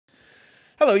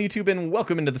Hello YouTube and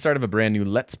welcome into the start of a brand new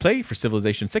Let's Play for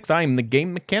Civilization 6. I'm the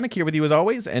Game Mechanic here with you as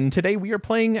always, and today we are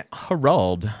playing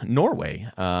Harald, Norway,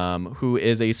 who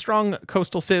is a strong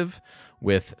coastal civ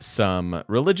with some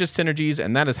religious synergies,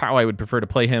 and that is how I would prefer to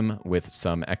play him, with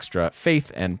some extra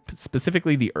faith, and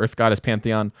specifically the Earth Goddess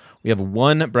Pantheon. We have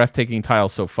one breathtaking tile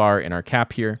so far in our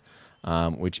cap here,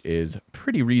 which is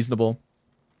pretty reasonable.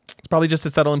 It's probably just to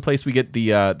settle in place. We get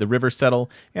the river settle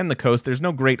and the coast. There's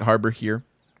no great harbor here,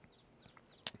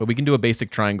 but we can do a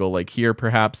basic triangle like here,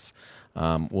 perhaps.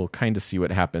 We'll kind of see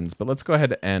what happens. But let's go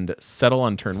ahead and settle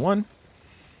on turn one.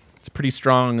 It's a pretty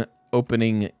strong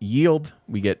opening yield.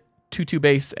 We get 2-2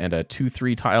 base and a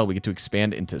 2-3 tile. We get to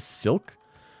expand into silk,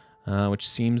 which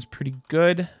seems pretty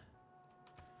good.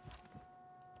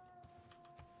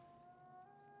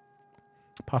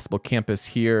 Possible campus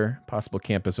here. Possible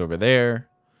campus over there.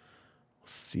 We'll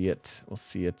see it. We'll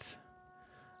see it.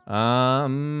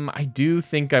 I do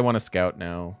think I want to scout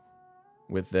now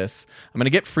with this. I'm going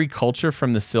to get free culture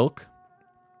from the silk.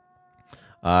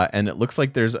 And it looks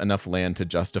like there's enough land to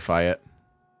justify it.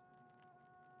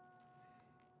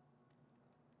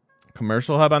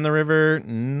 Commercial hub on the river?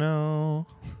 No.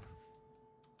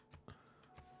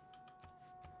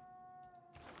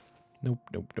 Nope,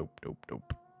 nope, nope, nope,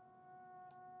 nope.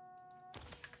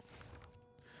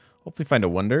 Hopefully find a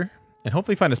wonder. And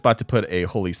hopefully find a spot to put a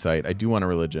holy site. I do want a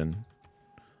religion.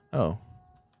 Oh.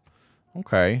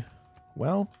 Okay.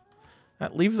 Well,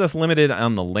 that leaves us limited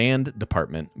on the land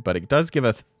department, but it does give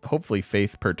us, hopefully,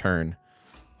 faith per turn.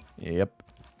 Yep.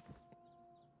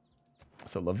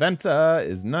 So La Venta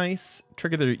is nice.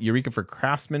 Trigger the Eureka for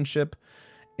craftsmanship.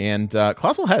 And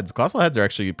Colossal Heads. Colossal Heads are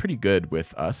actually pretty good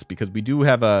with us because we do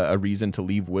have a reason to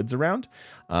leave woods around.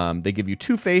 They give you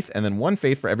 2 faith and then 1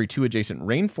 faith for every 2 adjacent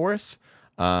rainforests.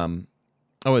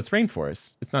 Oh, it's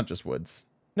rainforest. It's not just woods.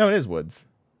 No, it is woods.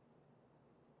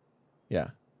 Yeah.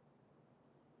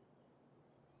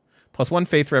 Plus 1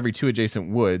 faith for every 2 adjacent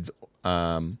woods,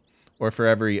 or for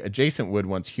every adjacent wood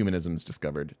once humanism is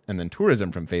discovered, and then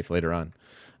tourism from faith later on.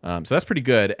 So that's pretty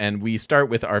good, and we start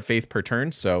with our faith per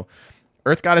turn, so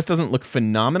Earth Goddess doesn't look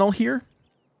phenomenal here.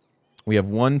 We have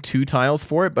 1-2 tiles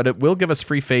for it, but it will give us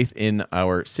free faith in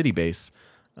our city base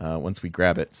once we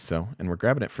grab it, so, and we're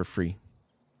grabbing it for free.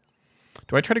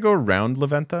 Do I try to go around La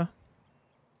Venta?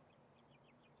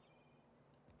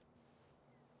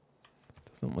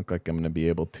 Doesn't look like I'm going to be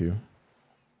able to.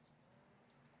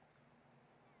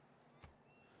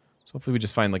 So hopefully we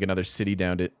just find like another city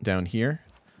down here.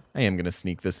 I am going to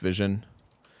sneak this vision.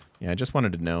 Yeah, I just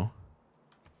wanted to know.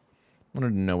 Wanted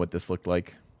to know what this looked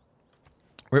like.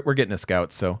 We're getting a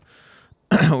scout, so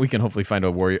we can hopefully find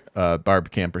a warrior,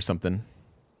 barb camp or something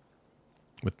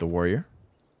with the warrior.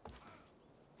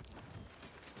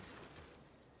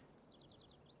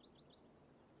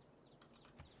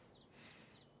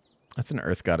 That's an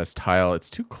Earth Goddess tile. It's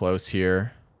too close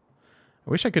here. I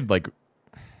wish I could, like...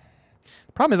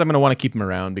 The problem is I'm going to want to keep him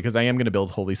around because I am going to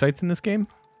build holy sites in this game.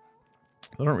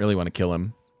 I don't really want to kill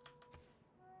him.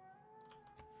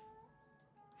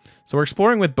 So we're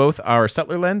exploring with both our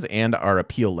settler lens and our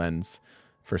appeal lens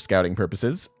for scouting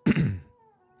purposes.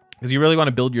 Because you really want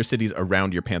to build your cities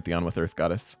around your pantheon with Earth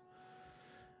Goddess.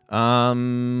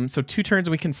 So 2 turns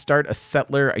we can start a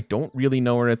settler. I don't really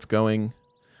know where it's going.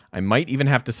 I might even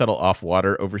have to settle off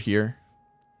water over here.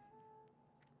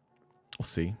 We'll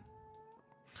see.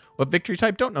 What victory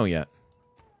type? Don't know yet.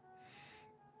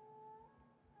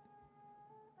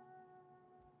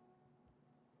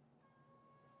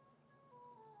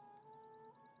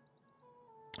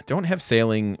 I don't have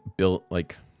sailing built,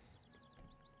 like...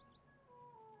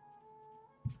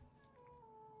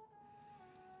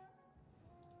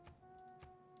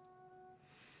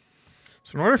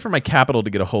 So in order for my capital to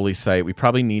get a holy site, we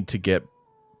probably need to get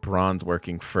bronze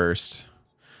working first.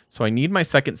 So I need my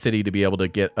second city to be able to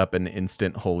get up an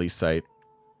instant holy site.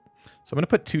 So I'm going to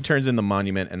put 2 turns in the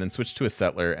monument and then switch to a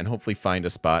settler and hopefully find a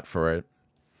spot for it.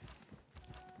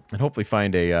 And hopefully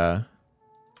find a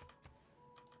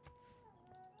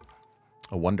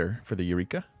wonder for the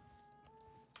Eureka.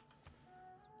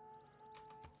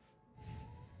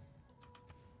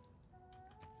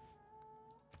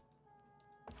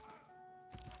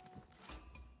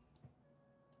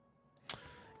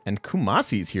 And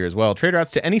Kumasi's here as well. Trade routes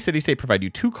to any city-state provide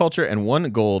you 2 culture and 1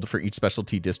 gold for each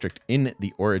specialty district in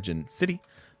the origin city.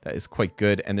 That is quite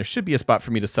good. And there should be a spot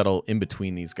for me to settle in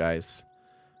between these guys.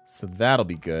 So that'll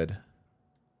be good.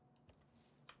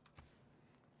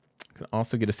 Can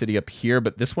also get a city up here,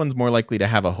 but this one's more likely to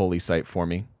have a holy site for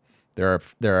me. There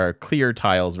are clear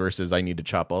tiles versus I need to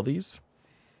chop all these.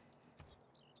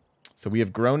 So we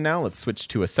have grown now. Let's switch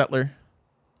to a settler.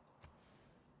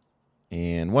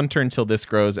 And 1 turn till this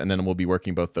grows, and then we'll be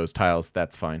working both those tiles.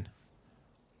 That's fine.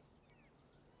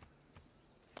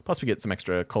 Plus we get some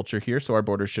extra culture here, so our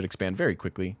borders should expand very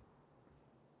quickly.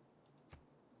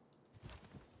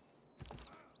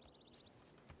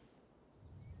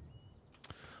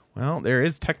 Well, there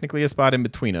is technically a spot in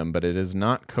between them, but it is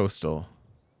not coastal.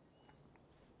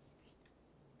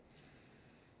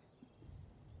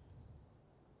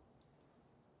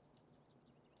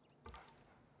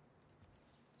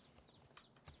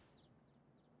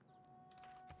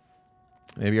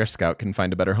 Maybe our scout can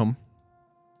find a better home.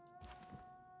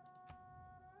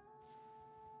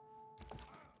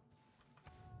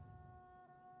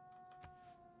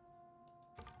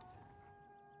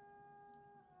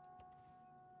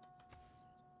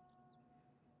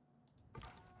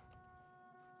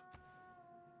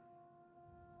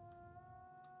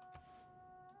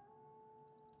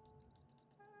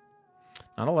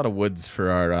 Not a lot of woods for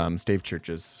our stave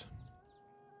churches.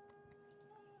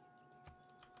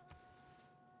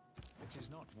 It is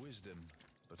not wisdom,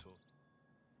 but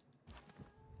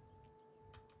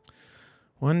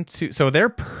 1, 2. So they're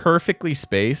perfectly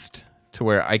spaced to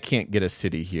where I can't get a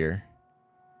city here.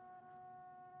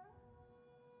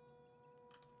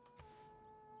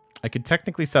 I could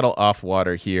technically settle off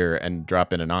water here and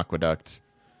drop in an aqueduct.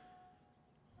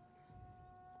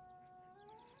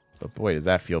 But boy, does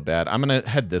that feel bad. I'm going to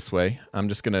head this way. I'm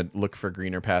just going to look for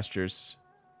greener pastures.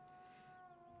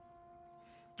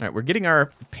 All right, we're getting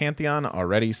our Pantheon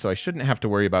already, so I shouldn't have to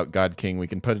worry about God King. We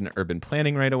can put in urban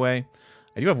planning right away.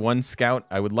 I do have 1 scout.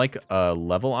 I would like a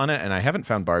level on it, and I haven't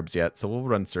found barbs yet, so we'll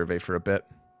run survey for a bit.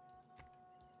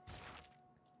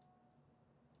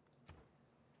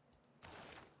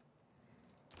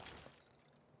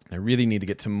 I really need to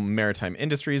get to maritime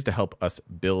industries to help us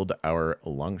build our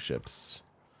longships.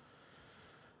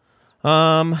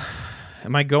 Am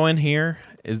I going here?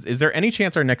 Is there any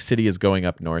chance our next city is going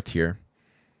up north here?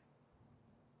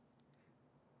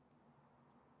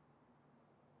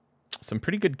 Some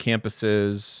pretty good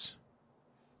campuses.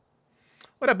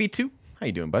 What up, B2? How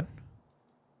you doing, bud?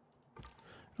 I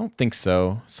don't think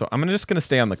so. So I'm just going to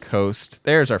stay on the coast.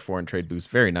 There's our foreign trade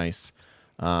boost. Very nice.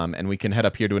 And we can head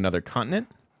up here to another continent.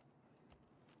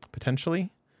 Potentially.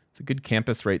 It's a good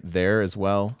campus right there as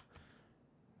well.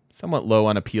 Somewhat low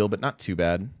on appeal, but not too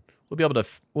bad. We'll be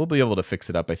able to fix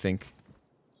it up, I think.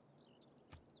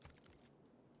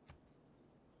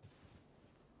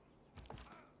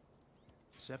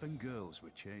 Seven girls were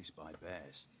chased by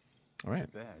bears. All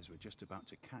right. The bears were just about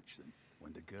to catch them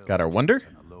when the girls Got our wonder.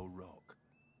 on a low rock.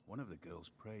 One of the girls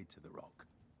prayed to the rock.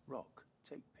 Rock,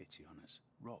 take pity on us.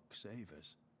 Rock, save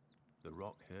us. The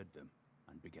rock heard them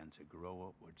and began to grow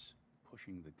upwards,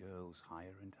 pushing the girls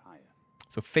higher and higher.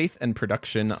 So faith and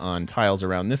production on tiles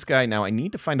around this guy. Now I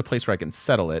need to find a place where I can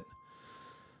settle it,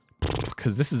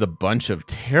 because this is a bunch of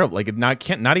terrible, like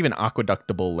not even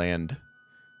aqueductable land.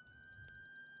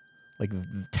 Like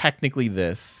technically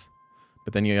this,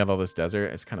 but then you have all this desert.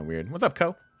 It's kind of weird. What's up,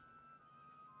 Co?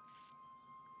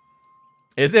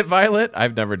 Is it Violet?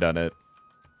 I've never done it.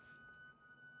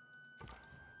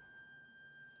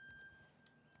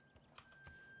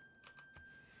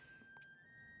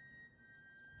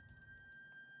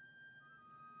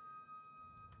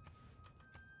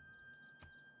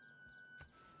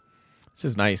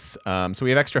 This is nice. So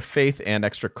we have extra faith and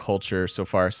extra culture so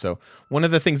far. So one of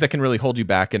the things that can really hold you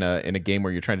back in a game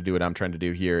where you're trying to do what I'm trying to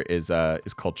do here is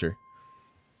culture.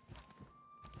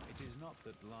 It is not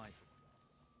that life.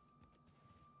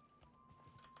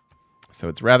 So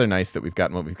it's rather nice that we've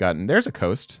gotten what we've gotten. There's a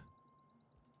coast.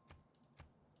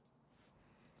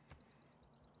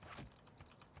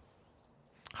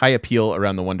 High appeal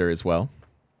around the wonder as well,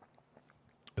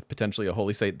 with potentially a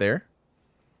holy site there.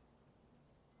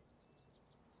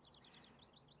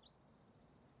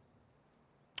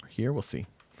 Here, we'll see.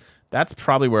 That's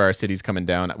probably where our city's coming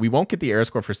down. We won't get the air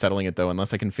score for settling it, though,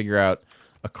 unless I can figure out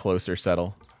a closer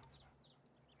settle.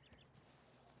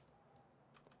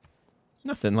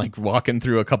 Nothing like walking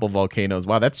through a couple volcanoes.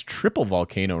 Wow, that's triple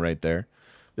volcano right there.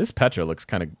 This Petra looks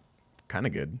kind of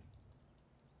good.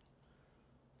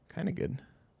 Kind of good.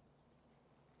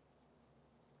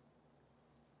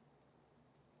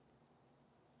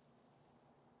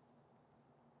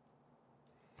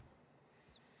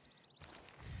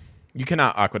 You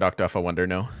cannot aqueduct off a wonder,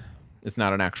 no. It's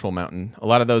not an actual mountain. A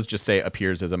lot of those just say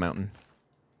appears as a mountain.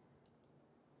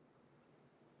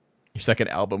 Your second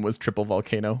album was Triple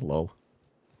Volcano? Lol.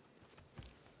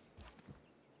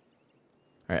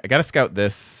 Alright, I gotta scout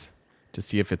this to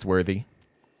see if it's worthy.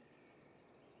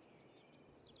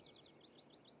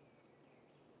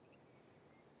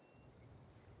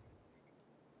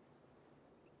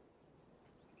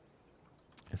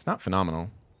 It's not phenomenal.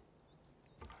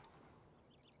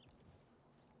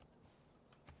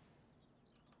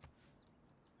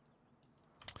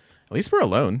 At least we're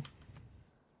alone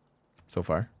so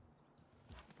far.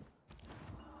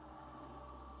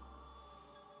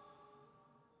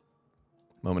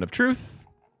 Moment of truth.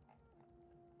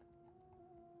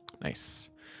 Nice.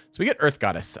 So we get Earth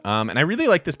Goddess. And I really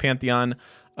like this Pantheon,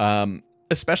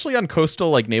 especially on coastal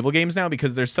like naval games now,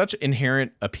 because there's such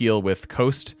inherent appeal with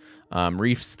coast,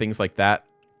 reefs, things like that.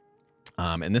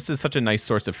 And this is such a nice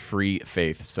source of free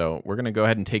faith. So we're going to go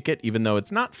ahead and take it, even though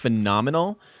it's not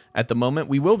phenomenal at the moment.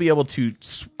 We will be able to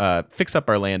fix up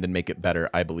our land and make it better,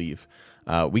 I believe.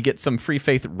 We get some free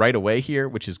faith right away here,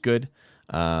 which is good.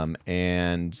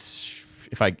 And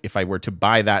if I were to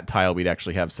buy that tile, we'd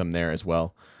actually have some there as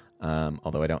well.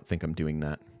 Although I don't think I'm doing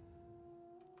that.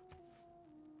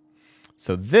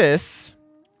 So the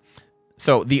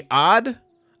odd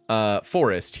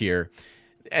forest here,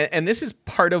 and this is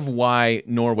part of why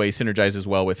Norway synergizes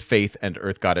well with Faith and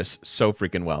Earth Goddess so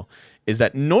freaking well, is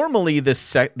that normally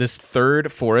this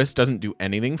third forest doesn't do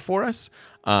anything for us.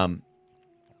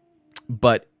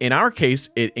 But in our case,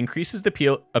 it increases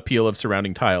the appeal of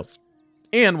surrounding tiles.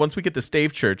 And once we get the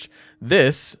Stave Church,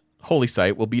 this holy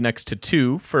site will be next to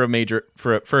 2 for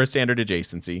a standard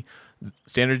adjacency.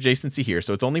 Standard adjacency here,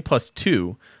 so it's only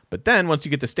 +2. But then once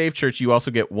you get the Stave Church, you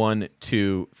also get 1,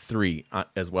 2, 3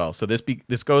 as well. So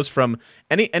this goes from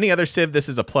any other civ. This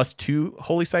is a +2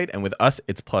 holy site, and with us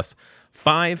it's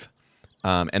 +5,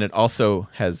 and it also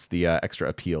has the extra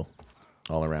appeal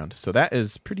all around. So that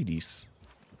is pretty decent.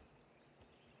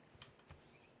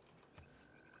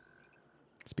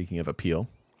 Speaking of appeal,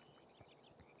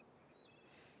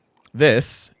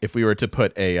 this, if we were to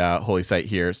put a holy site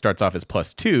here, starts off as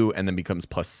 +2 and then becomes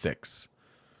 +6,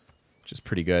 which is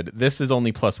pretty good. This is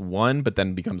only +1, but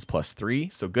then becomes +3,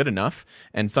 so good enough.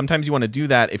 And sometimes you want to do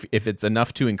that if it's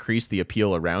enough to increase the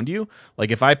appeal around you. Like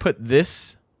if I put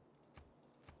this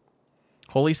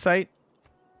holy site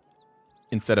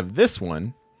instead of this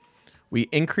one, we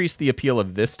increase the appeal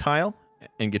of this tile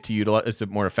and get to utilize it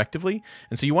more effectively.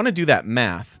 And so you want to do that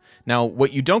math. Now,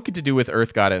 what you don't get to do with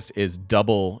Earth Goddess is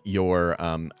double your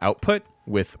output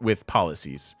with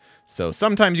policies. So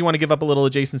sometimes you want to give up a little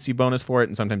adjacency bonus for it,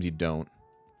 and sometimes you don't.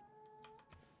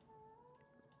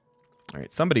 All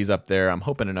right, somebody's up there. I'm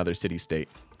hoping another city-state.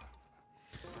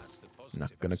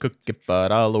 Not gonna cook it,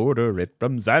 but I'll order it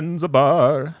from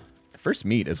Zanzibar. First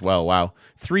meat as well, wow.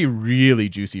 3 really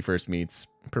juicy first meats.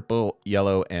 Purple,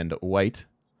 yellow, and white.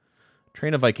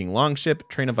 Train of Viking Longship,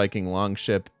 Train of Viking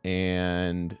Longship,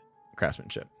 and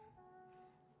Craftsmanship.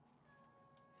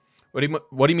 What do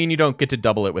you mean you don't get to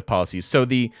double it with policies? So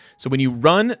when you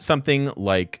run something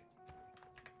like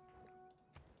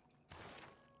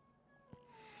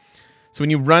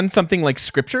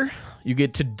Scripture, you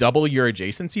get to double your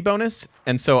adjacency bonus.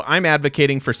 And so I'm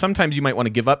advocating for sometimes you might want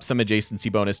to give up some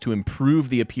adjacency bonus to improve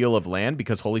the appeal of land,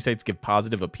 because holy sites give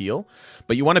positive appeal.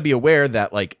 But you want to be aware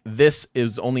that like this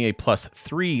is only a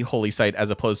 +3 holy site as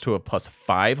opposed to a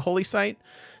 +5 holy site.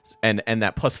 And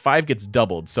that +5 gets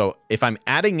doubled. So if I'm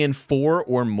adding in 4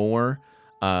 or more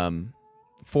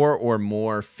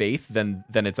faith, then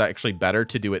it's actually better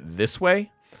to do it this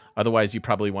way. Otherwise, you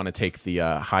probably want to take the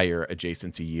higher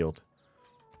adjacency yield.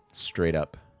 Straight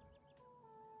up.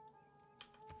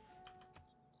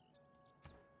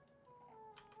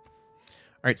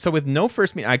 All right, so with no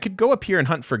first meet, I could go up here and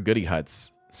hunt for goody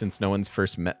huts since no one's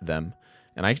first met them.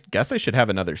 And I guess I should have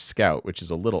another scout, which is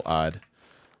a little odd.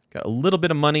 Got a little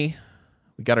bit of money.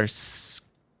 We got our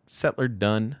settler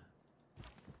done.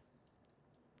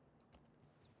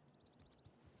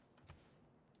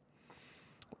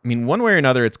 I mean, one way or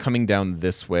another, it's coming down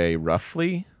this way,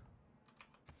 roughly.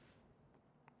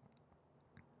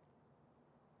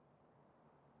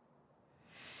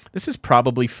 This is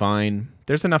probably fine.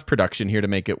 There's enough production here to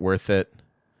make it worth it.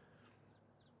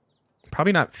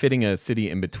 Probably not fitting a city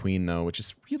in between, though, which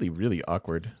is really, really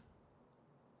awkward.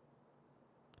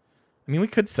 I mean, we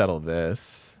could settle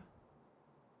this.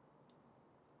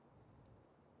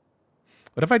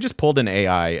 What if I just pulled an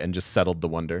AI and just settled the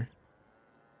wonder?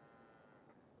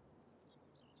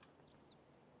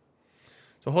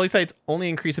 So holy sites only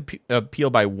increase appeal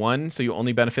by 1, so you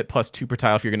only benefit +2 per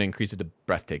tile if you're going to increase it to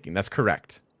breathtaking. That's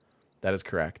correct. That is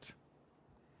correct.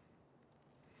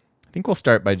 I think we'll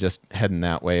start by just heading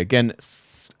that way. Again,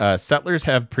 settlers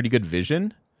have pretty good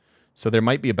vision, so there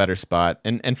might be a better spot.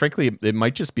 And frankly, it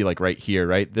might just be like right here,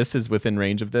 right? This is within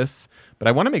range of this, but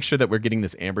I want to make sure that we're getting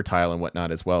this amber tile and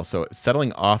whatnot as well. So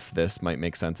settling off this might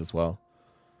make sense as well.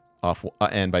 Off,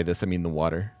 and by this, I mean the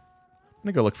water. I'm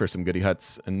going to go look for some goody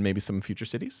huts and maybe some future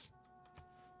cities.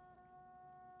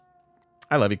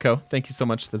 I love you, Co. Thank you so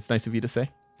much. That's nice of you to say.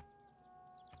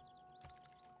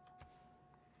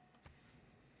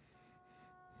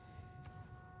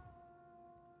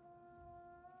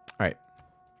 All right.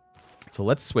 So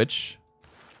let's switch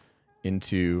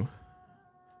into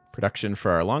production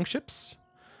for our longships.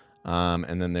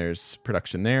 And then there's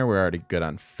production there. We're already good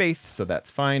on faith, so that's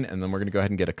fine. And then we're going to go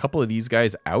ahead and get a couple of these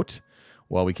guys out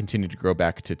while we continue to grow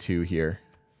back to 2 here.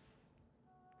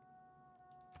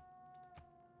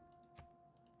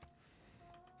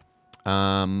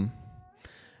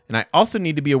 And I also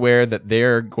need to be aware that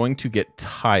they're going to get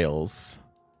tiles.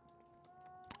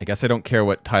 I guess I don't care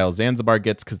what tile Zanzibar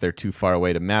gets because they're too far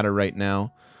away to matter right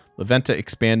now. Leventa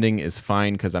expanding is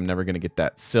fine because I'm never going to get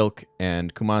that silk.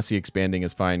 And Kumasi expanding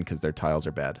is fine because their tiles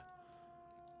are bad.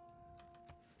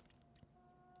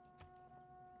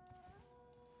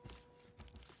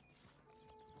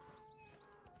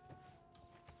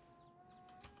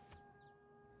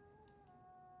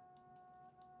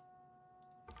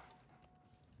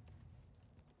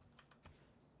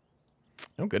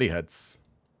 No goody heads.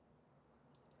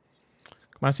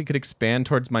 Kumasi could expand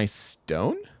towards my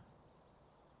stone?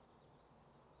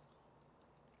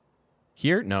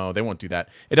 Here? No, they won't do that.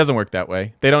 It doesn't work that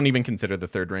way. They don't even consider the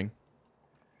 3rd ring.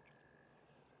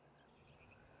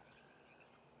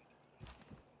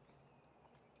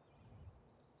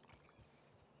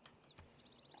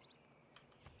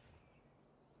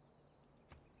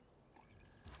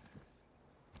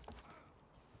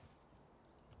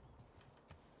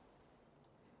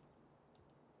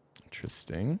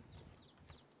 Interesting.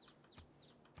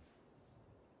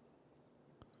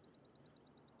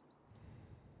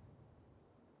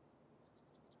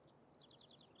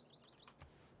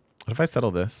 What if I settle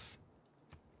this?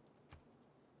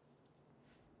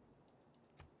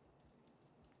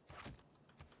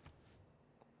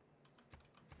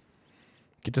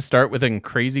 Get to start with a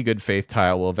crazy good faith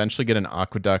tile. We'll eventually get an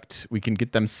aqueduct. We can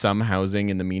get them some housing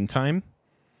in the meantime.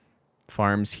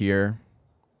 Farms here.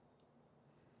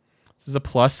 This is a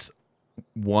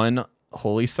 +1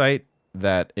 holy site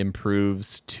that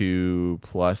improves to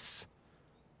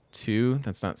 +2.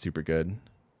 That's not super good.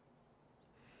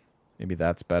 Maybe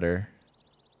that's better.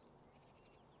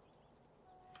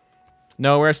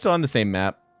 No, we're still on the same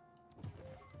map.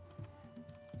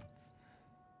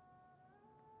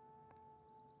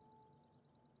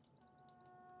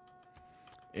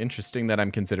 Interesting that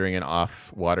I'm considering an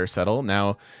off-water settle.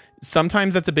 Now,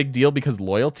 sometimes that's a big deal because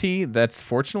loyalty. That's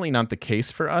fortunately not the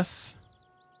case for us.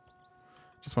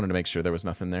 Just wanted to make sure there was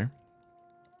nothing there.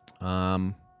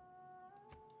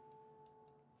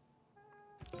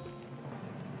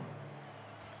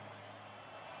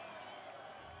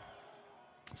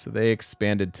 So they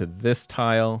expanded to this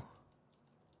tile.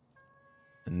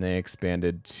 And they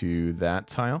expanded to that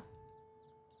tile.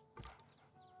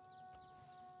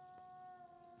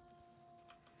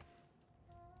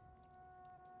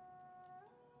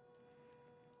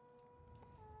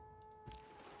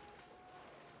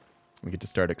 We get to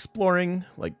start exploring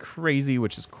like crazy,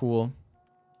 which is cool.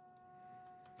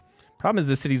 Problem is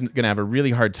this city's going to have a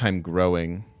really hard time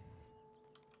growing.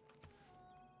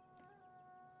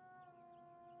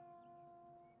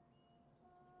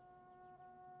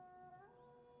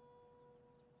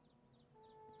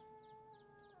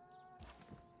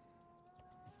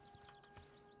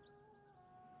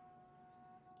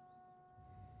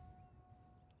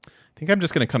 I think I'm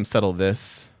just going to come settle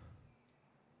this.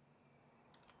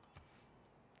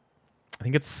 I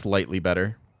think it's slightly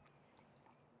better.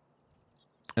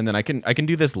 And then I can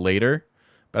do this later,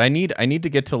 but I need to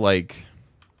get to like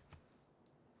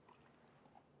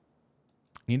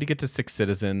I need to get to 6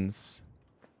 citizens.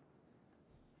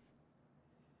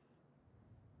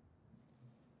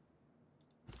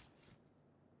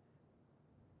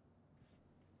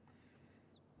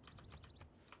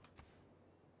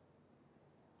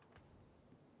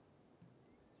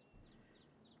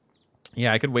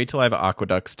 Yeah, I could wait till I have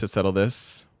aqueducts to settle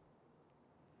this.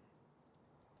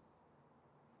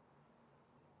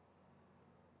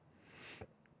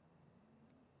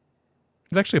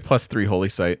 It's actually a +3 holy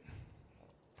site.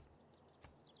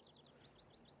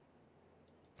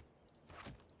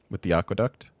 With the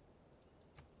aqueduct.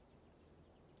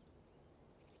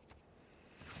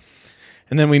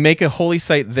 And then we make a holy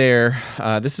site there.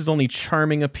 This is only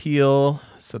charming appeal,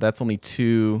 so that's only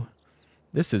 2.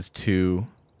 This is 2.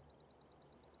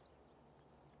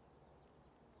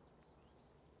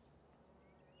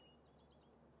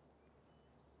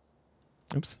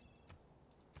 Oops.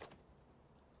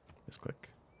 Misclick.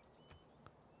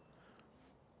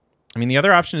 I mean, the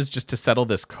other option is just to settle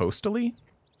this coastally.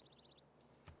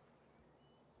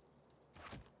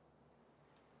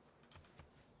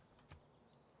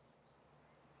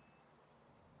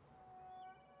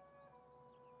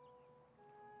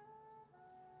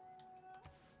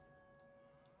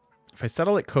 If I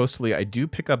settle it coastally, I do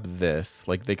pick up this.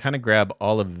 Like, they kind of grab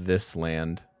all of this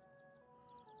land.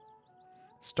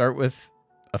 Start with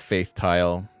a faith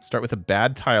tile. Start with a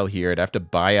bad tile here. I'd have to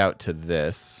buy out to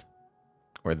this.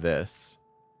 Or this.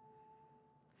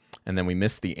 And then we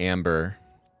miss the amber.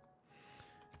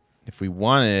 If we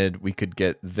wanted, we could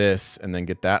get this and then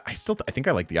get that. I think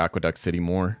I like the Aqueduct City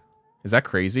more. Is that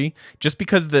crazy? Just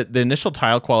because the initial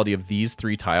tile quality of these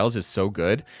 3 tiles is so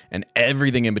good and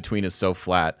everything in between is so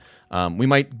flat. We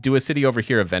might do a city over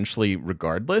here eventually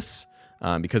regardless,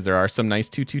 because there are some nice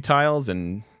 2-2 tiles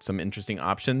and some interesting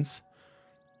options.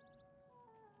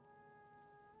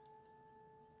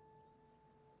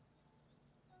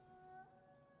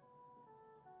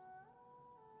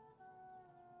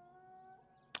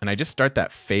 And I just start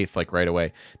that faith like right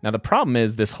away. Now the problem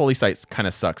is this holy site kind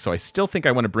of sucks. So I still think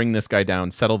I want to bring this guy down,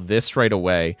 settle this right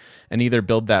away, and either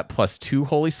build that +2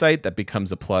 holy site that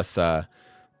becomes a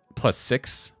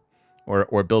 +6,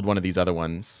 or build one of these other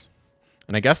ones.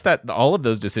 And I guess that all of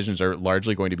those decisions are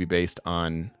largely going to be based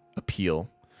on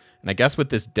appeal. And I guess with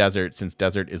this desert, since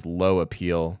desert is low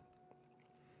appeal,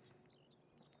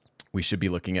 we should be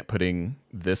looking at putting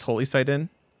this holy site in.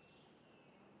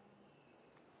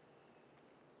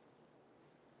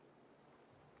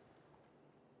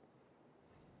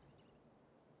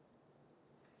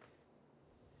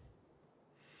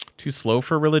 Too slow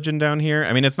for religion down here.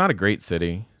 I mean, it's not a great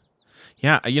city.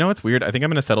 Yeah, you know what's weird? I think I'm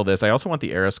going to settle this. I also want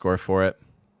the era score for it.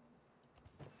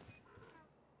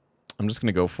 I'm just going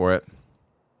to go for it.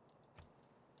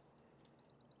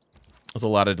 There's a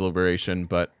lot of deliberation,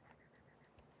 but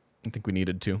I think we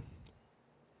needed to.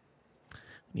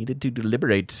 Needed to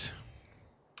deliberate.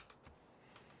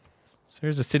 So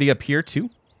there's a city up here,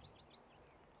 too.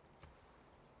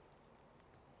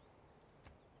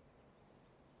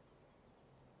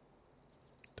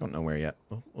 Don't know where yet.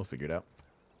 We'll figure it out.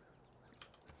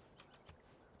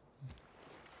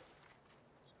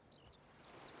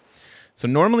 So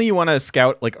normally you want to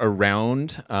scout like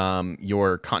around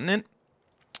your continent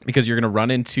because you're going to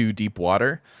run into deep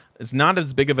water. It's not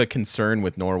as big of a concern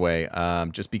with Norway,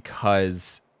 just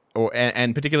because,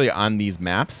 and particularly on these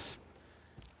maps,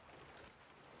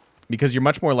 because you're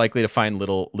much more likely to find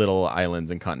little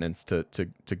islands and continents to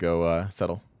go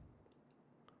settle,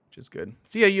 which is good.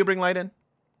 See ya, you bring light in.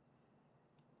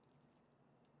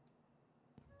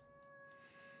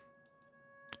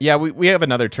 Yeah, we have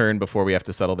another turn before we have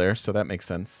to settle there, so that makes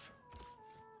sense.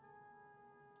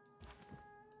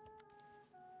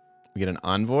 We get an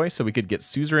envoy, so we could get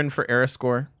suzerain for era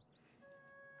score.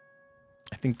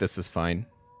 I think this is fine.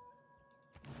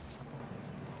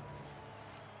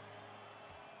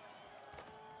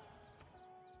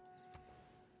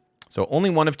 So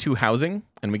only one of 2 housing,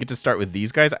 and we get to start with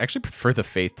these guys. I actually prefer the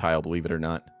faith tile, believe it or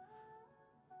not.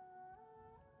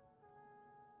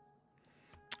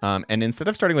 And instead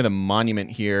of starting with a monument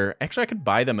here, actually I could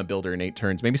buy them a builder in 8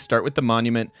 turns. Maybe start with the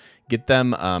monument, get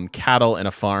them cattle and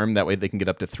a farm. That way they can get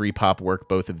up to 3 pop, work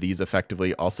both of these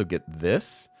effectively. Also get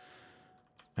this.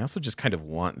 I also just kind of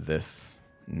want this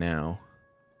now.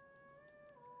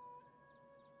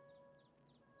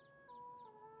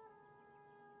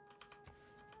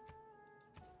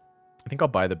 I think I'll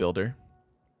buy the builder.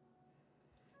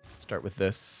 Start with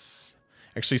this.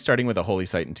 Actually starting with a holy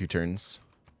site in 2 turns.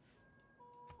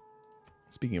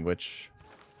 Speaking of which,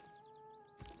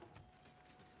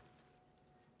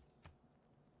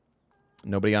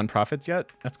 nobody on profits yet?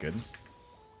 That's good.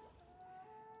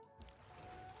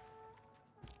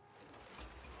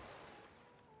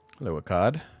 Hello,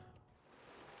 Akkad.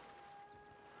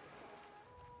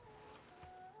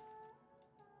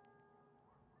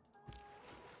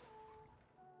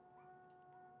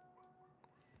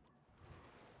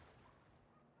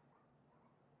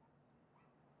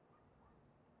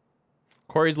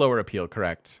 Corey's lower appeal,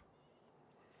 correct.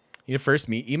 Need a first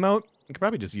meet emote? I could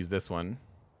probably just use this one.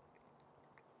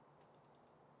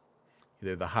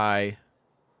 Either the high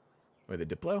or the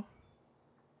Diplo.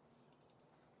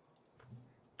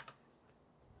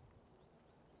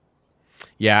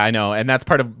 Yeah, I know, and that's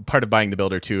part of buying the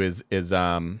builder too. Is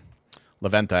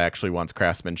Leventa actually wants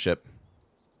craftsmanship.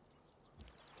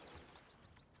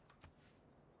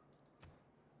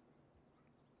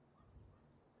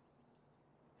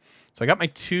 So I got my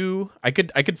 2. I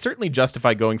could certainly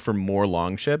justify going for more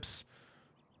long ships,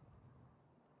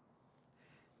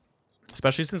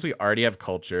 especially since we already have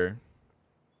culture.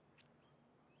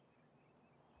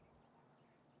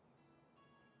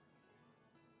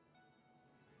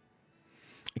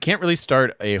 I can't really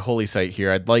start a holy site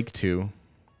here. I'd like to.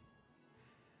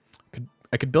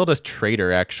 I could build a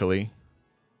trader actually.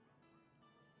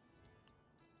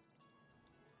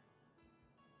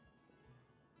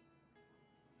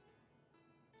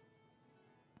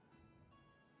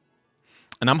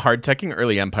 And I'm hard teching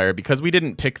early Empire because we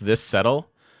didn't pick this settle.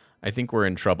 I think we're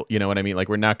in trouble. You know what I mean? Like,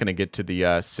 we're not going to get to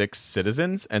the 6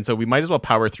 citizens. And so we might as well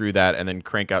power through that and then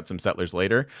crank out some settlers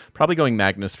later. Probably going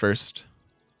Magnus first,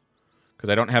 because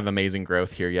I don't have amazing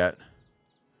growth here yet.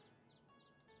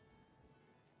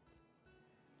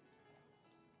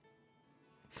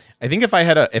 I think if I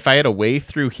had a way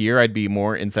through here, I'd be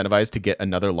more incentivized to get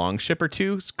another long ship or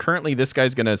two. Currently, this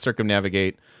guy's going to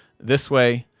circumnavigate this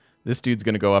way. This dude's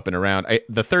going to go up and around.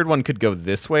 The third one could go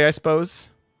this way, I suppose.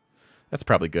 That's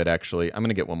probably good, actually. I'm going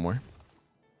to get one more.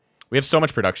 We have so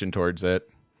much production towards it.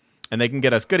 And they can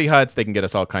get us goodie huts. They can get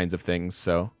us all kinds of things.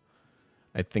 So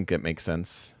I think it makes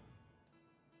sense.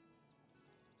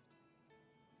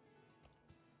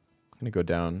 I'm going to go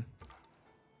down.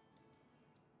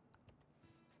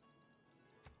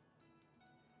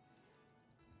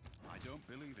 I don't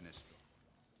believe in Istra.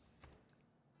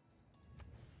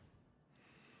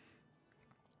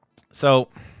 So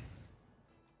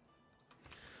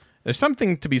there's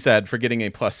something to be said for getting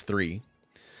a +3.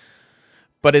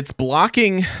 But it's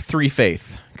blocking 3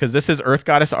 faith, because this is Earth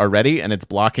Goddess already, and it's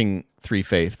blocking 3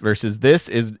 faith, versus this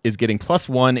is getting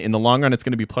 +1. In the long run, it's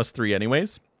going to be +3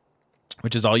 anyways,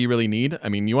 which is all you really need. I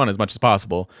mean, you want as much as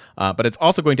possible, but it's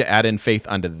also going to add in faith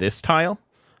onto this tile.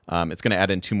 It's going to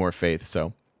add in 2 more faith,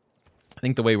 so I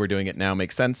think the way we're doing it now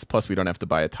makes sense, plus we don't have to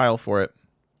buy a tile for it.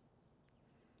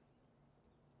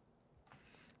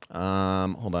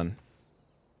 Hold on.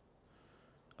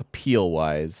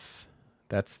 Appeal-wise,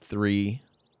 that's 3.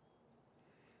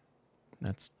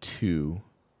 That's 2.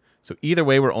 So either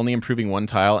way, we're only improving 1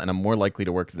 tile, and I'm more likely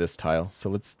to work this tile. So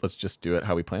let's just do it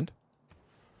how we planned. I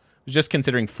was just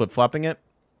considering flip-flopping it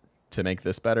to make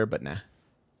this better, but nah.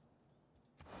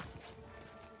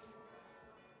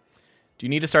 Do you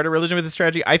need to start a religion with this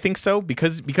strategy? I think so,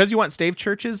 because you want stave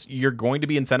churches, you're going to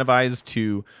be incentivized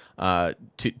to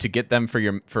get them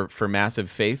for massive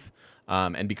faith,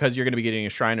 and because you're going to be getting a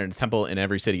shrine and a temple in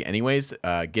every city anyways,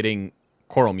 getting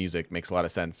choral music makes a lot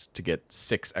of sense to get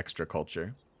 6 extra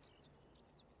culture.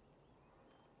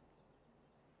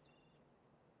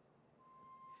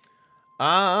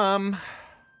 Not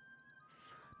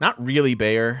really,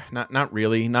 Bayer. Not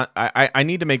really. I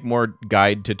need to make more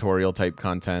guide tutorial type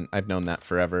content. I've known that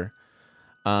forever.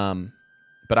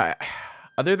 But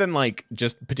other than like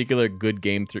just particular good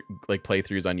game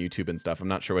playthroughs on YouTube and stuff, I'm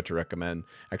not sure what to recommend.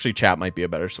 Actually, chat might be a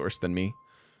better source than me,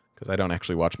 because I don't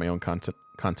actually watch my own content.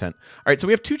 All right, so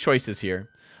we have 2 choices here.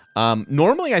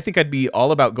 Normally, I think I'd be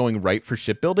all about going right for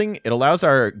shipbuilding. It allows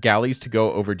our galleys to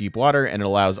go over deep water, and it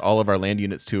allows all of our land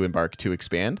units to embark to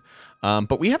expand.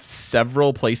 But we have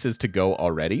several places to go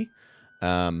already.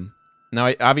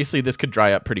 Now, obviously, this could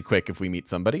dry up pretty quick if we meet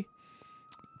somebody.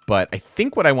 But I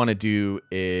think what I want to do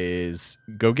is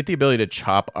go get the ability to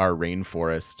chop our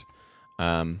rainforest.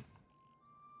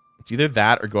 It's either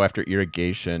that or go after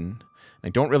irrigation. I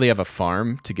don't really have a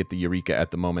farm to get the Eureka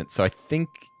at the moment, so I think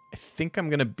I'm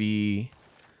going to be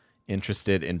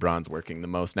interested in bronze working the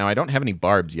most. Now, I don't have any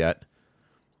barbs yet,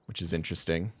 which is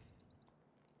interesting.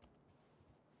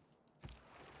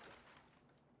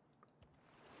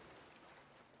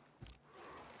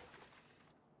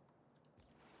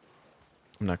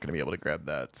 I'm not going to be able to grab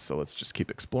that, so let's just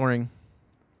keep exploring.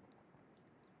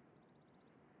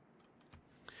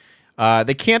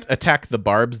 They can't attack the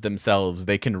barbs themselves.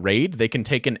 They can raid. They can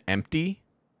take an empty.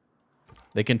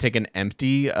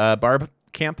 Barb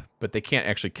camp, but they can't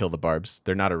actually kill the barbs.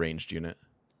 They're not a ranged unit.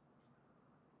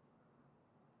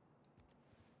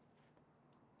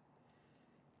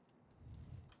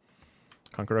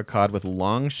 Conquer a cod with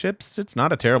long ships. It's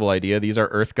not a terrible idea. These are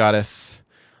Earth Goddess.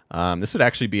 This would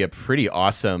actually be a pretty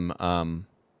awesome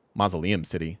mausoleum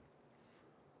city.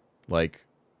 Like,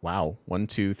 wow. 1,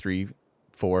 2, 3,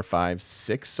 4, 5,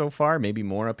 6 so far. Maybe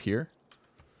more up here.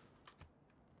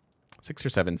 6 or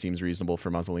 7 seems reasonable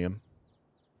for mausoleum.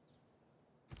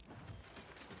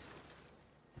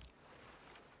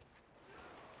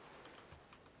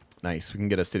 Nice. We can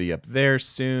get a city up there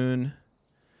soon.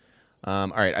 All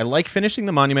right. I like finishing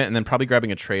the monument and then probably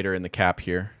grabbing a trader in the cap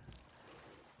here.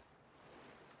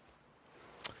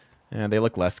 And they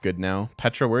look less good now.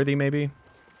 Petra worthy, maybe?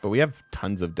 But we have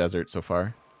tons of desert so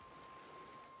far.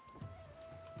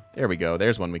 There we go.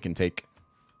 There's one we can take.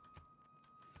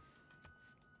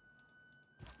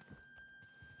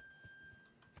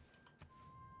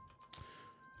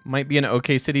 Might be an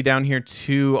okay city down here,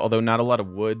 too, although not a lot of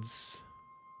woods.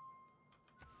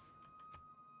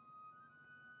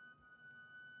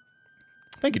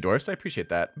 Thank you, Dwarfs. I appreciate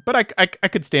that. But I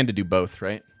could stand to do both,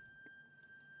 right?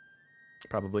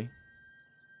 Probably.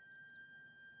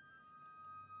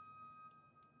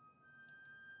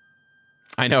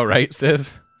 I know, right,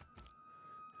 Civ?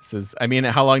 This is, I mean,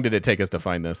 how long did it take us to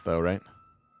find this, though, right?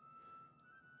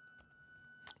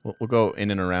 We'll go in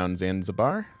and around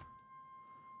Zanzibar.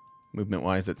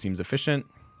 Movement-wise, that seems efficient.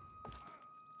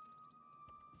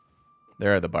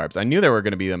 There are the barbs. I knew there were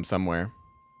going to be them somewhere.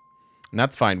 And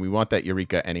that's fine. We want that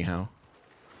Eureka anyhow.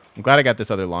 I'm glad I got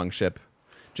this other longship.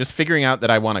 Just figuring out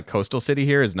that I want a coastal city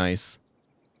here is nice.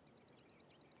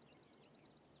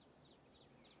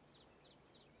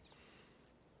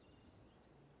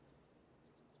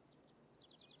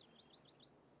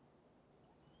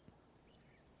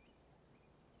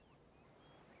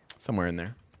 Somewhere in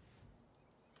there.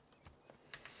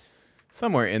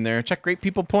 Somewhere in there. Check great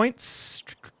people points.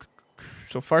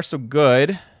 So far, so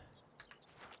good.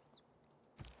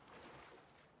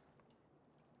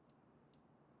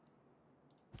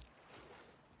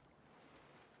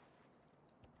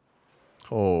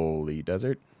 Holy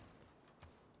desert.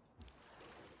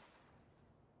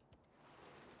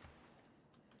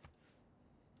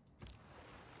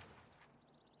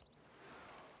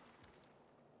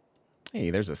 Hey,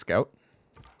 there's a scout.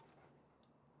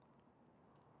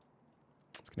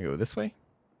 It's going to go this way.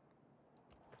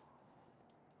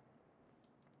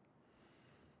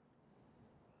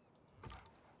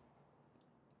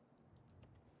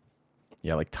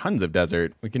 Yeah, like tons of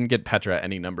desert. We can get Petra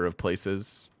any number of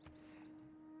places.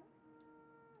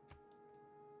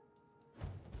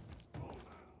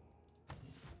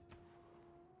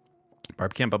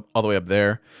 Barb camp up all the way up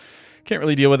there. Can't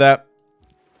really deal with that.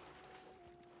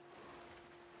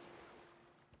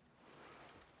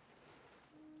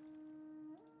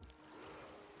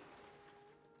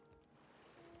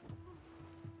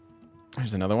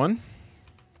 There's another one.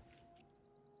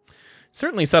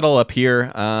 Certainly settle up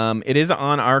here. It is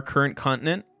on our current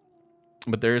continent,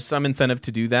 but there's some incentive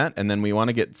to do that. And then we want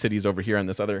to get cities over here on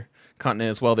this other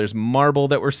continent as well. There's marble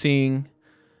that we're seeing.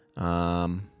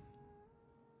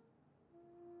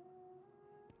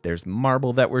 There's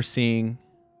marble that we're seeing.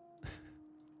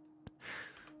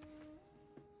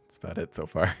 That's about it so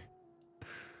far.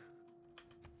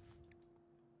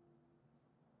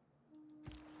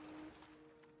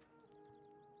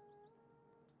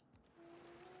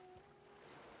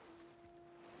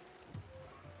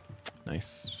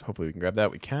 Nice. Hopefully we can grab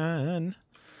that. We can.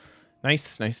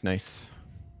 Nice, nice, nice.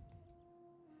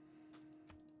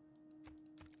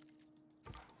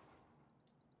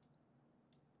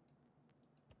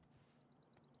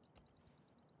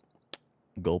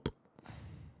 Gulp.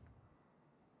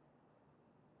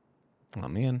 Oh,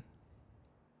 man.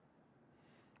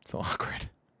 So awkward.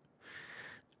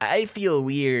 I feel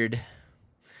weird.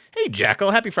 Hey,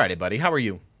 Jackal. Happy Friday, buddy. How are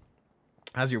you?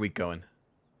 How's your week going?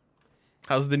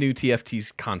 How's the new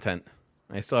TFT content?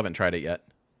 I still haven't tried it yet.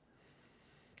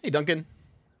 Hey, Duncan.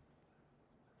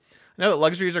 I know that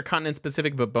luxuries are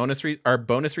continent-specific, but are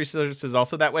bonus resources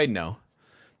also that way? No.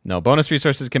 No, bonus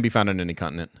resources can be found on any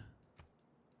continent.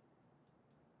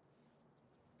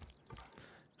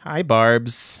 Hi,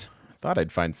 Barbs. Thought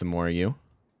I'd find some more of you.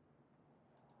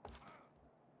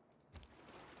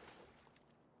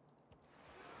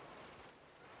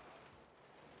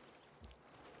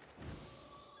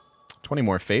 $20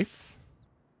 more faith.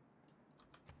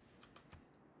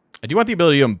 I do want the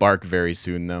ability to embark very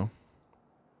soon, though.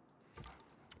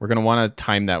 We're going to want to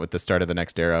time that with the start of the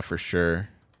next era for sure.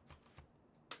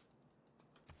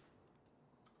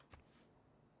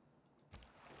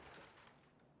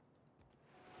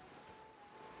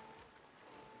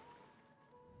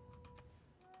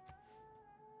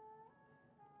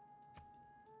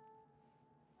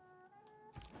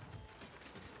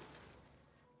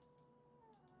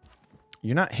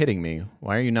 You're not hitting me.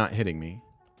 Why are you not hitting me?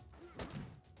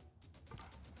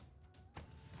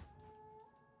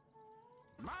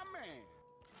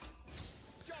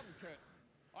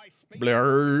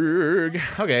 Blurg.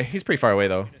 Okay, he's pretty far away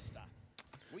though.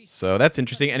 So that's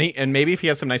interesting. And maybe if he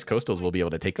has some nice coastals, we'll be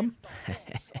able to take him.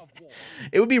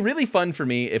 It would be really fun for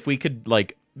me if we could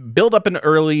like build up some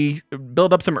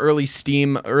early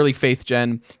steam, early faith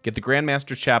gen, get the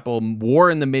Grandmaster's Chapel,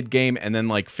 war in the mid game, and then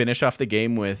like finish off the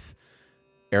game with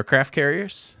aircraft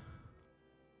carriers.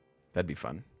 That'd be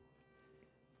fun.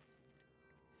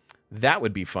 That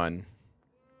would be fun.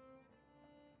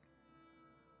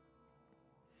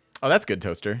 Oh, that's good,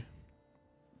 Toaster.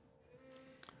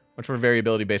 Much more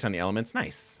variability based on the elements.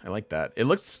 Nice. I like that. It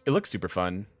looks super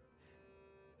fun.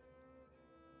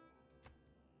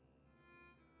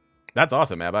 That's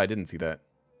awesome, Abba. I didn't see that.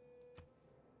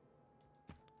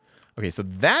 Okay, so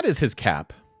that is his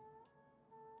cap.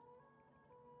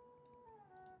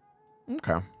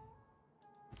 Okay. I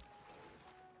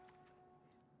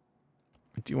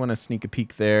do want to sneak a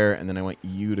peek there, and then I want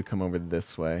you to come over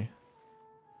this way.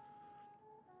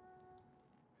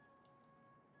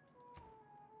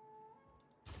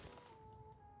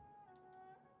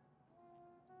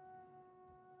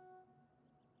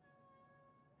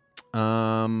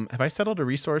 Have I settled a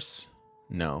resource?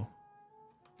 No.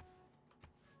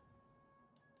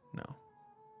 No.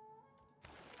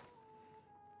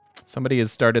 Somebody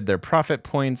has started their profit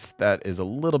points. That is a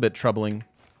little bit troubling.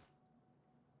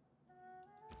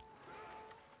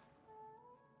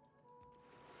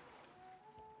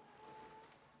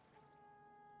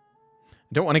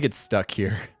 I don't want to get stuck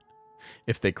here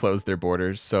if they close their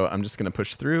borders, so I'm just going to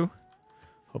push through.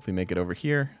 Hopefully make it over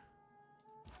here.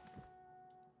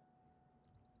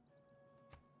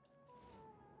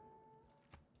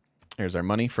 There's our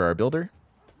money for our builder.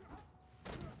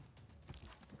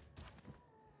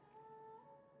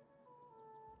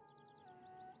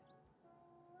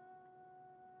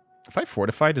 If I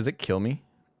fortify, does it kill me?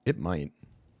 It might.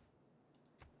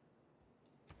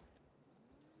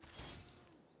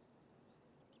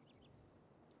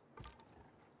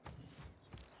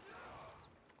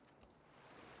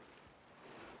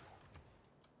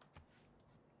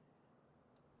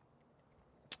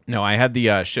 No, I had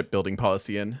the shipbuilding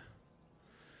policy in.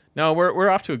 No, we're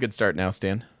off to a good start now,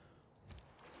 Stan.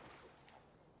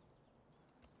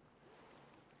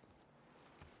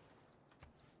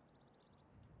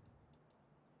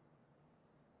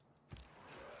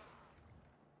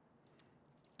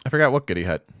 I forgot what goodie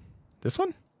hut. This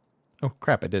one? Oh,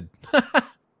 crap, I did.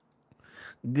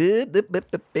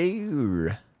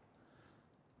 Good.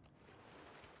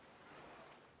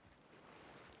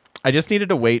 I just needed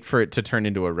to wait for it to turn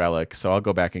into a relic, so I'll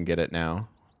go back and get it now.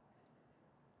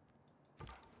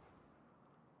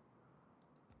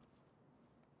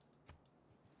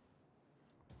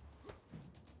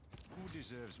 Who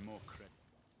deserves more credit?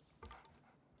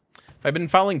 If I've been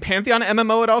following Pantheon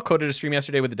MMO at all, coded a stream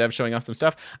yesterday with the dev showing off some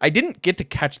stuff. I didn't get to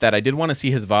catch that. I did want to see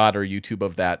his VOD or YouTube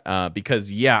of that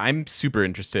because, yeah, I'm super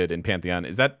interested in Pantheon.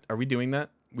 Are we doing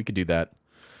that? We could do that.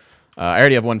 I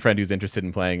already have one friend who's interested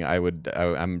in playing.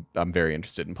 I'm very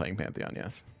interested in playing Pantheon,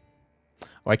 yes.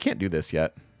 Oh, I can't do this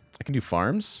yet. I can do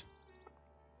farms.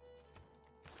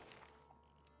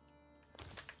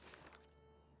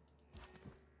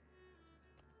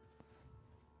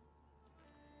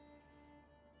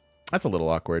 That's a little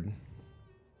awkward.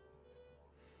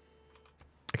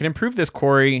 I can improve this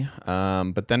quarry,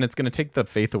 but then it's going to take the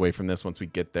faith away from this once we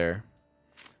get there.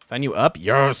 Sign you up?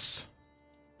 Yes!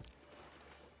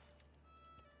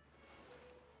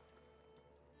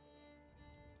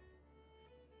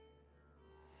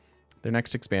 Their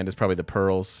next expand is probably the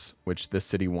pearls, which this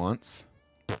city wants.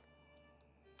 All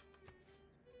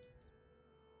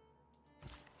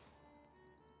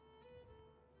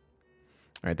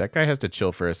right, that guy has to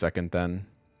chill for a second then.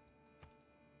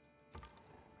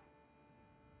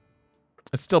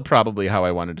 It's still probably how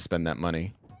I wanted to spend that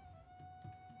money.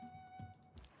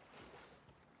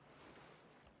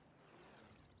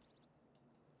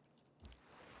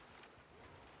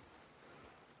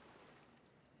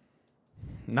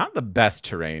 Not the best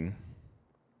terrain.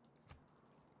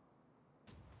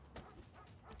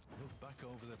 Look back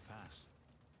over the past.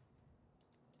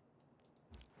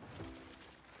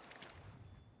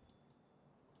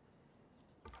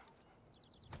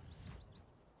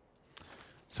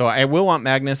 So I will want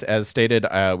Magnus, as stated.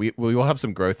 We will have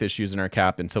some growth issues in our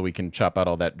cap until we can chop out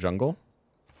all that jungle.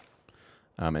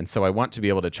 And so I want to be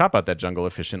able to chop out that jungle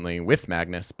efficiently with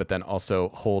Magnus, but then also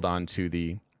hold on to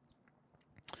the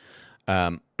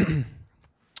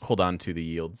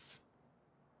yields.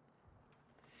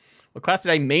 What class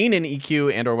did I main in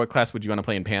EQ, and or what class would you want to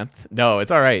play in Panth? No, it's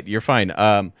all right. You're fine.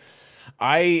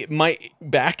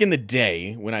 Back in the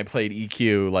day when I played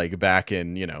EQ, like back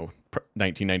in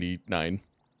 1999,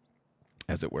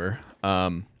 as it were.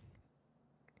 I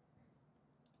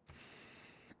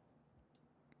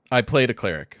played a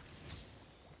cleric,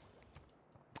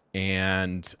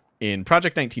 and in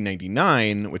Project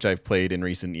 1999, which I've played in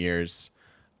recent years,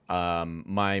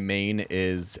 my main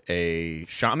is a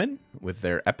shaman with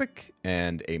their epic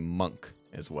and a monk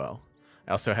as well.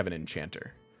 I also have an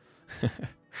enchanter,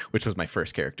 which was my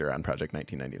first character on Project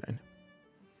 1999.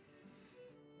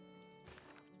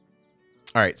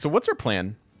 All right, so what's our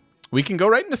plan? We can go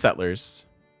right into settlers.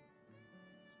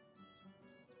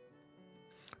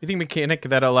 You think mechanic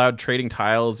that allowed trading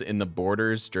tiles in the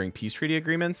borders during peace treaty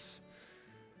agreements?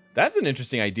 That's an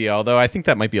interesting idea, although I think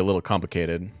that might be a little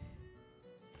complicated.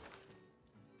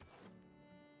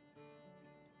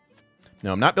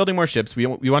 No, I'm not building more ships. We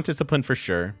want discipline for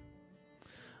sure.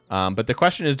 But the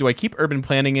question is, do I keep urban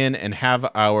planning in and have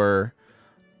our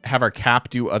cap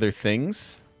do other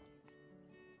things?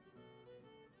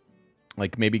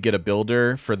 Like maybe get a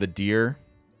builder for the deer.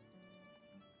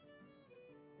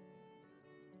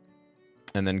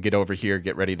 And then get over here,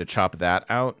 get ready to chop that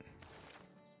out.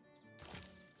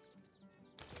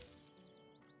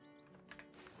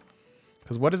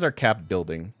 Because what is our cap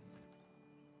building?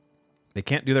 They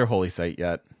can't do their holy site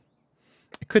yet.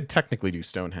 It could technically do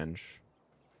Stonehenge.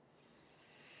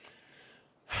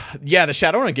 Yeah, the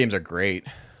Shadowrun games are great.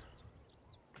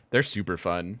 They're super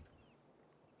fun.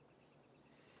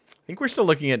 I think we're still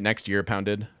looking at next year,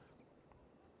 Pounded.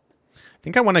 I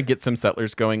think I want to get some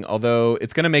settlers going, although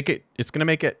it's gonna make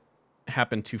it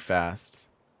happen too fast.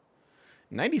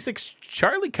 96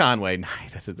 Charlie Conway.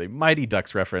 This is a Mighty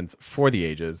Ducks reference for the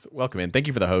ages. Welcome in. Thank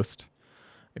you for the host.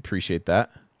 I appreciate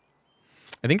that.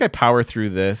 I think I power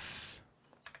through this.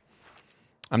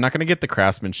 I'm not gonna get the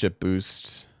craftsmanship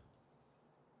boost.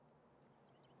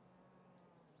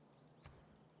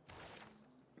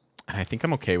 And I think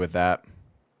I'm okay with that.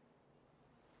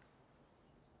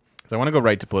 Because I want to go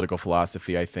right to political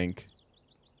philosophy, I think.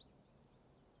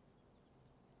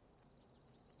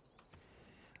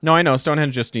 No, I know.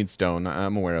 Stonehenge just needs stone.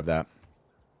 I'm aware of that.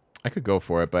 I could go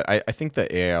for it, but I think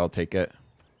the AI will take it.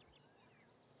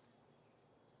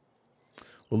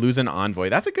 We'll lose an envoy.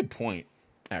 That's a good point,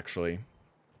 actually.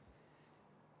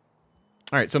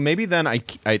 All right, so maybe then I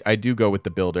do go with the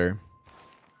builder.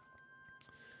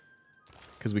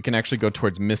 Because we can actually go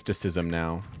towards mysticism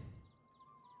now.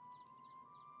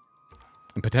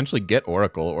 And potentially get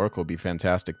Oracle. Oracle would be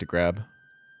fantastic to grab.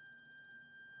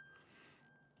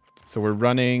 So we're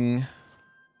running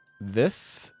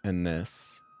this and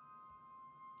this.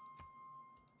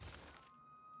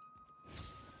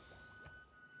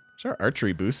 It's our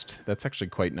archery boost. That's actually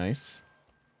quite nice.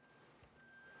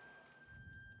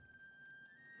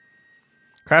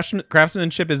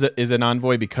 Craftsmanship is an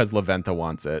envoy because Leventa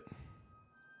wants it.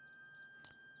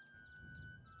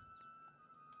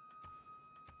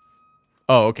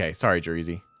 Oh, okay. Sorry,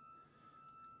 Jerizi.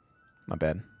 My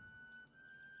bad.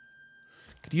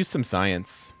 Could use some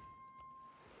science.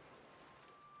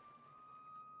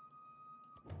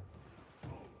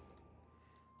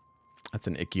 That's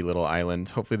an icky little island.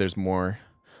 Hopefully there's more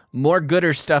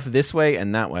gooder stuff this way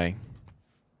and that way.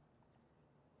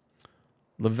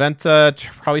 Leventa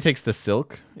probably takes the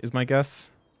silk, is my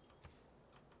guess.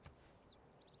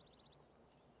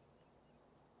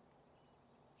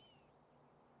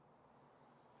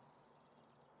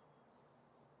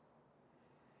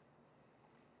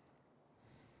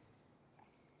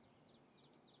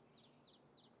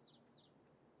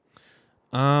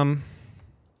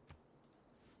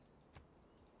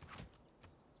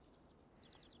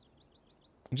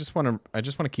 I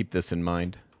just want to keep this in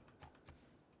mind.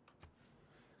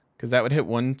 Because that would hit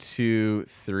 1, 2,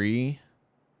 3.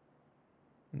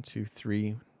 1, 2, 3.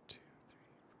 1, 2,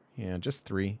 3. Yeah, just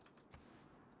 3.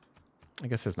 I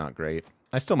guess that's not great.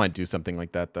 I still might do something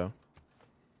like that, though.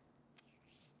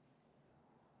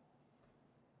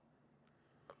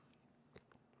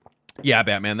 Yeah,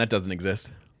 Batman, that doesn't exist.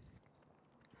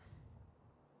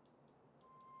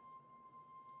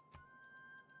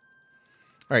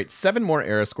 All right, 7 more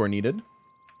era score needed.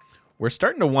 We're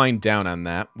starting to wind down on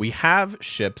that. We have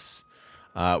ships.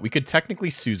 We could technically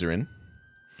suzerain.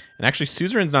 And actually,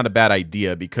 suzerain's not a bad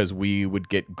idea because we would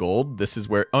get gold. This is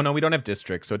where... Oh, no, we don't have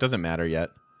districts, so it doesn't matter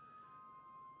yet.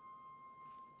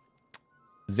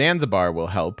 Zanzibar will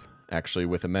help, actually,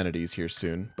 with amenities here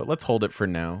soon. But let's hold it for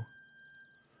now.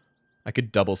 I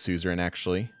could double suzerain,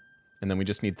 actually. And then we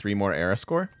just need 3 more era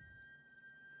score.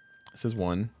 This is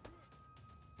 1.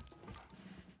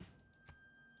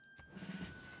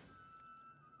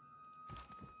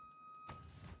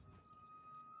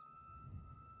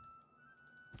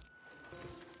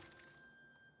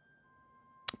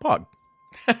 Pog.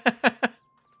 All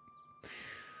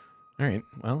right,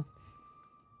 well.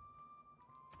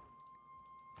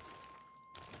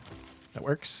 That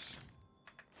works.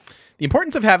 The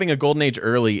importance of having a Golden Age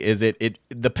early is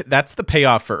that's the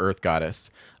payoff for Earth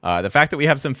Goddess. The fact that we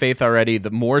have some faith already,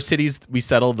 the more cities we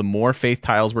settle, the more faith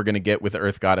tiles we're going to get with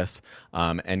Earth Goddess.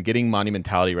 And getting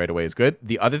Monumentality right away is good.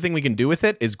 The other thing we can do with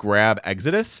it is grab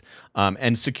Exodus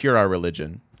and secure our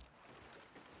religion.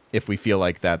 If we feel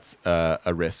like that's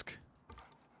a risk.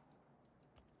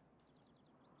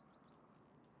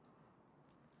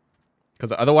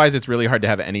 Because otherwise it's really hard to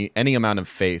have any amount of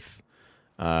faith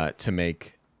to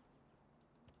make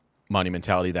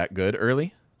Monumentality that good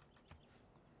early.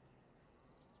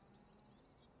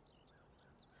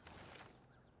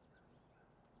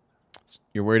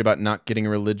 You're worried about not getting a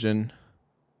religion.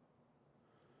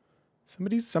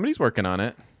 Somebody's working on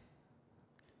it.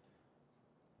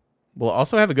 We'll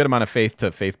also have a good amount of faith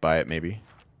to faith buy it, maybe.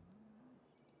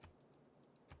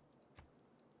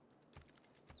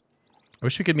 I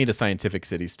wish we could meet a scientific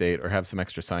city-state or have some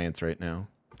extra science right now.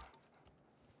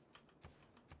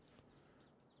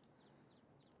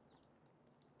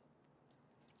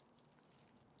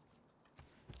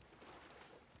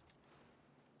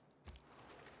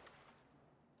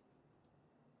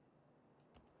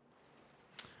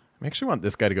 I actually want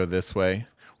this guy to go this way.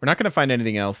 We're not going to find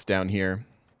anything else down here.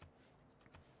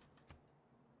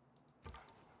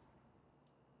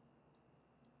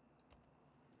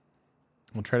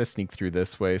 We'll try to sneak through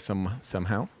this way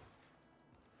somehow.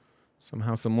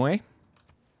 Somehow, some way.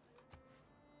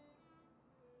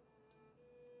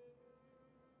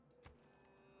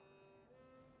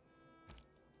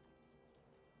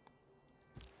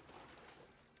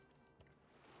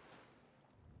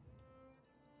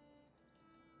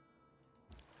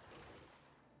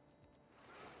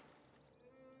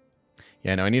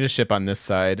 Yeah, no, I need a ship on this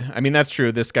side. I mean, that's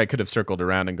true. This guy could have circled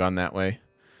around and gone that way.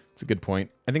 It's a good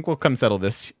point. I think we'll come settle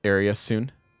this area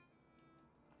soon.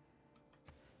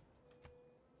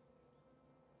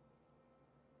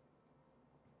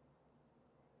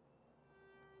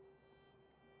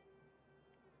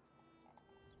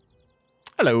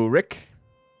 Hello, Rick.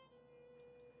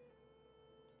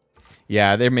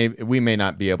 Yeah, we may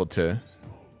not be able to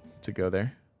go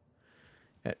there.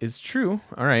 That is true.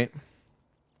 All right.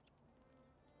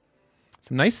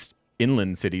 Some nice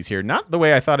inland cities here. Not the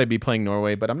way I thought I'd be playing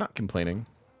Norway, but I'm not complaining.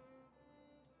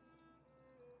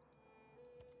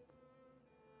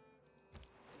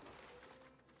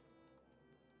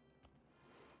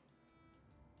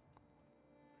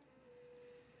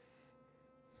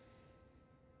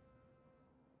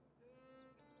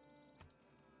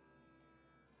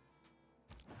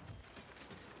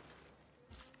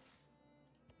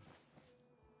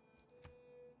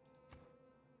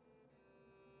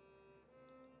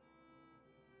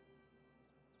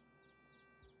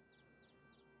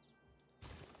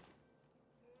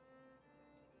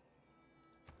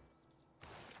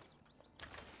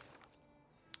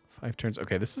 Five turns.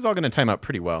 Okay, this is all going to time out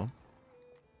pretty well.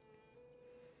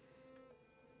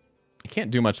 I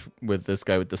can't do much with this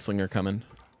guy with the slinger coming.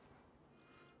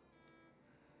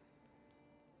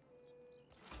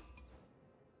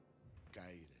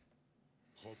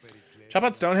 Chop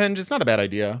out Stonehenge. It's not a bad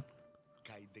idea.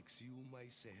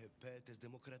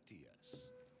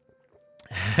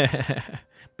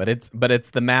 but it's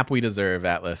the map we deserve,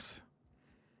 Atlas.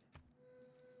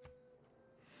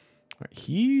 Right,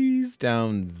 he's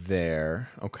down there.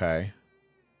 Okay.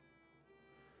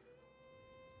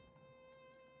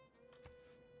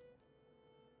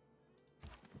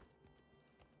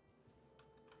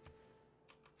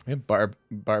 We have barb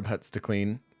huts to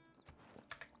clean.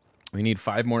 We need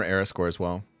 5 more era score as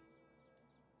well.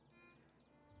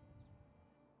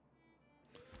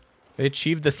 They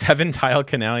achieved the 7-tile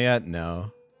canal yet?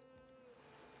 No.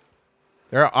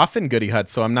 There are often goodie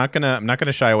huts, so I'm not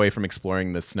gonna shy away from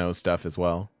exploring the snow stuff as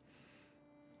well.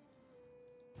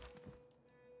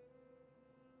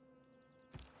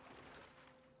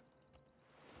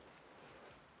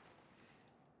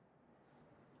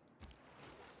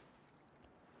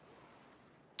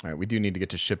 All right, we do need to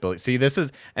get to shipbuilding. See, this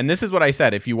is what I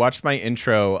said. If you watched my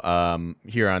intro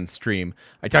here on stream,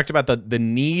 I talked about the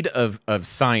need of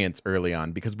science early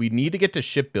on because we need to get to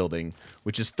shipbuilding,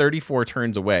 which is 34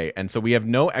 turns away, and so we have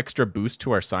no extra boost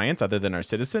to our science other than our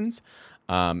citizens,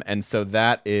 and so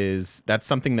that's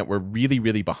something that we're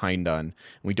really behind on.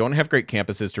 We don't have great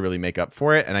campuses to really make up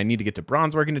for it, and I need to get to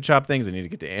bronze working to chop things. I need to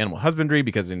get to animal husbandry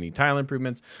because I need tile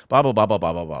improvements. Blah blah blah blah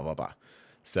blah blah blah blah blah.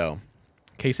 So,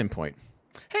 case in point.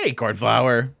 Hey,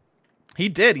 Cornflower. He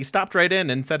did. He stopped right in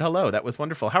and said hello. That was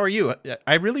wonderful. How are you?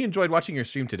 I really enjoyed watching your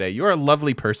stream today. You're a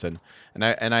lovely person, and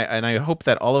I hope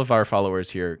that all of our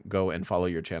followers here go and follow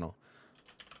your channel.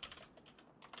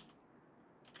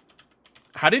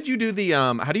 How did you do the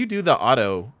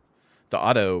auto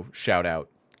shout out?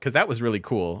 Because that was really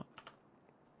cool.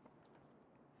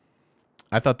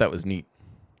 I thought that was neat.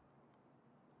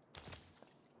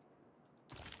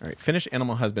 All right, finish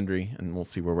animal husbandry, and we'll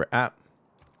see where we're at.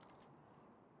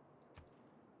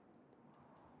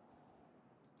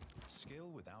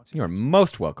 You are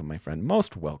most welcome, my friend.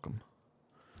 Most welcome.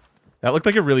 That looked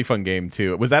like a really fun game,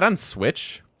 too. Was that on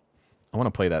Switch? I want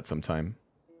to play that sometime.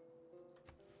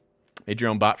 Made your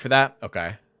own bot for that?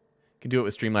 Okay. Can do it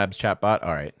with Streamlabs chat bot?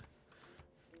 All right.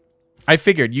 I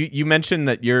figured. You mentioned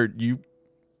that you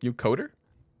coder?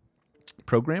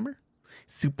 Programmer?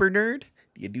 Super nerd?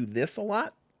 Do you do this a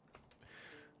lot?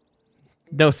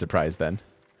 No surprise, then.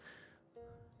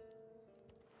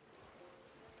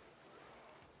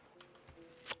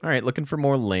 All right, looking for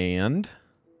more land.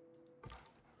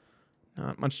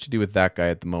 Not much to do with that guy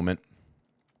at the moment.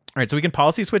 All right, so we can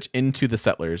policy switch into the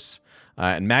settlers.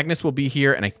 And Magnus will be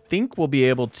here, and I think we'll be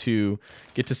able to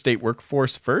get to state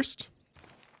workforce first.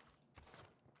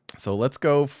 So let's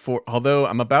go for... Although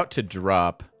I'm about to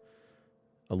drop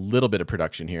a little bit of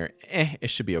production here.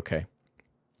 It should be okay.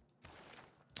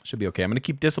 Should be okay. I'm going to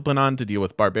keep discipline on to deal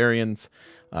with barbarians.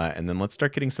 And then let's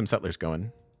start getting some settlers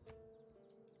going.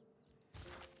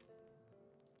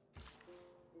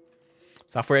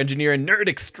 Software engineer and nerd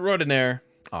extraordinaire.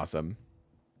 Awesome.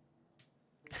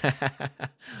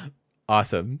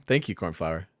 Awesome. Thank you,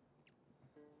 Cornflower.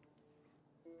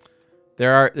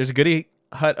 There's a goodie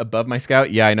hut above my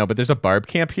scout. Yeah, I know, but there's a barb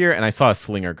camp here, and I saw a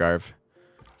slinger garv.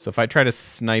 So if I try to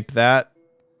snipe that,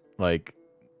 like,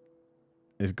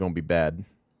 it's going to be bad.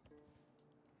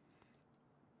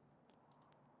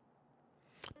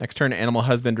 Next turn, animal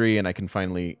husbandry, and I can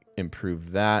finally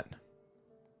improve that.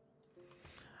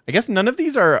 I guess none of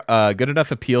these are good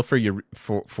enough appeal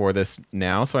for this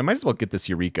now, so I might as well get this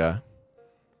Eureka.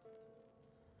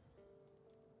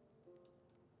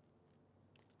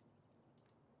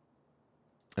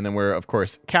 And then we're, of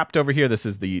course, capped over here. This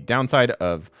is the downside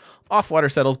of off-water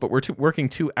settles, but we're working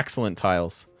 2 excellent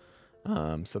tiles.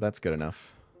 So that's good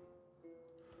enough.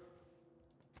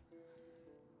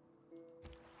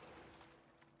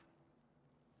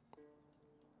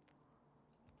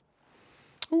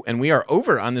 Ooh, and we are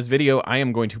over on this video. I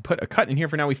am going to put a cut in here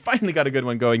for now. We finally got a good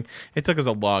one going. It took us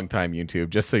a long time, YouTube,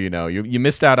 just so you know. You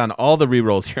missed out on all the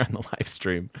rerolls here on the live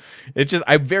stream.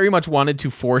 I very much wanted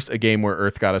to force a game where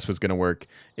Earth Goddess was going to work.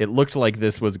 It looked like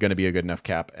this was going to be a good enough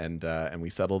cap, and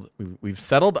we've settled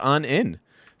on in.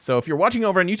 So if you're watching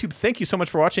over on YouTube, thank you so much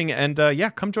for watching, and yeah,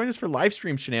 come join us for live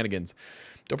stream shenanigans.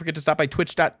 Don't forget to stop by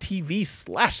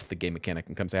twitch.tv/thegamemechanic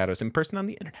and come say hi to us in person on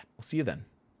the internet. We'll see you then.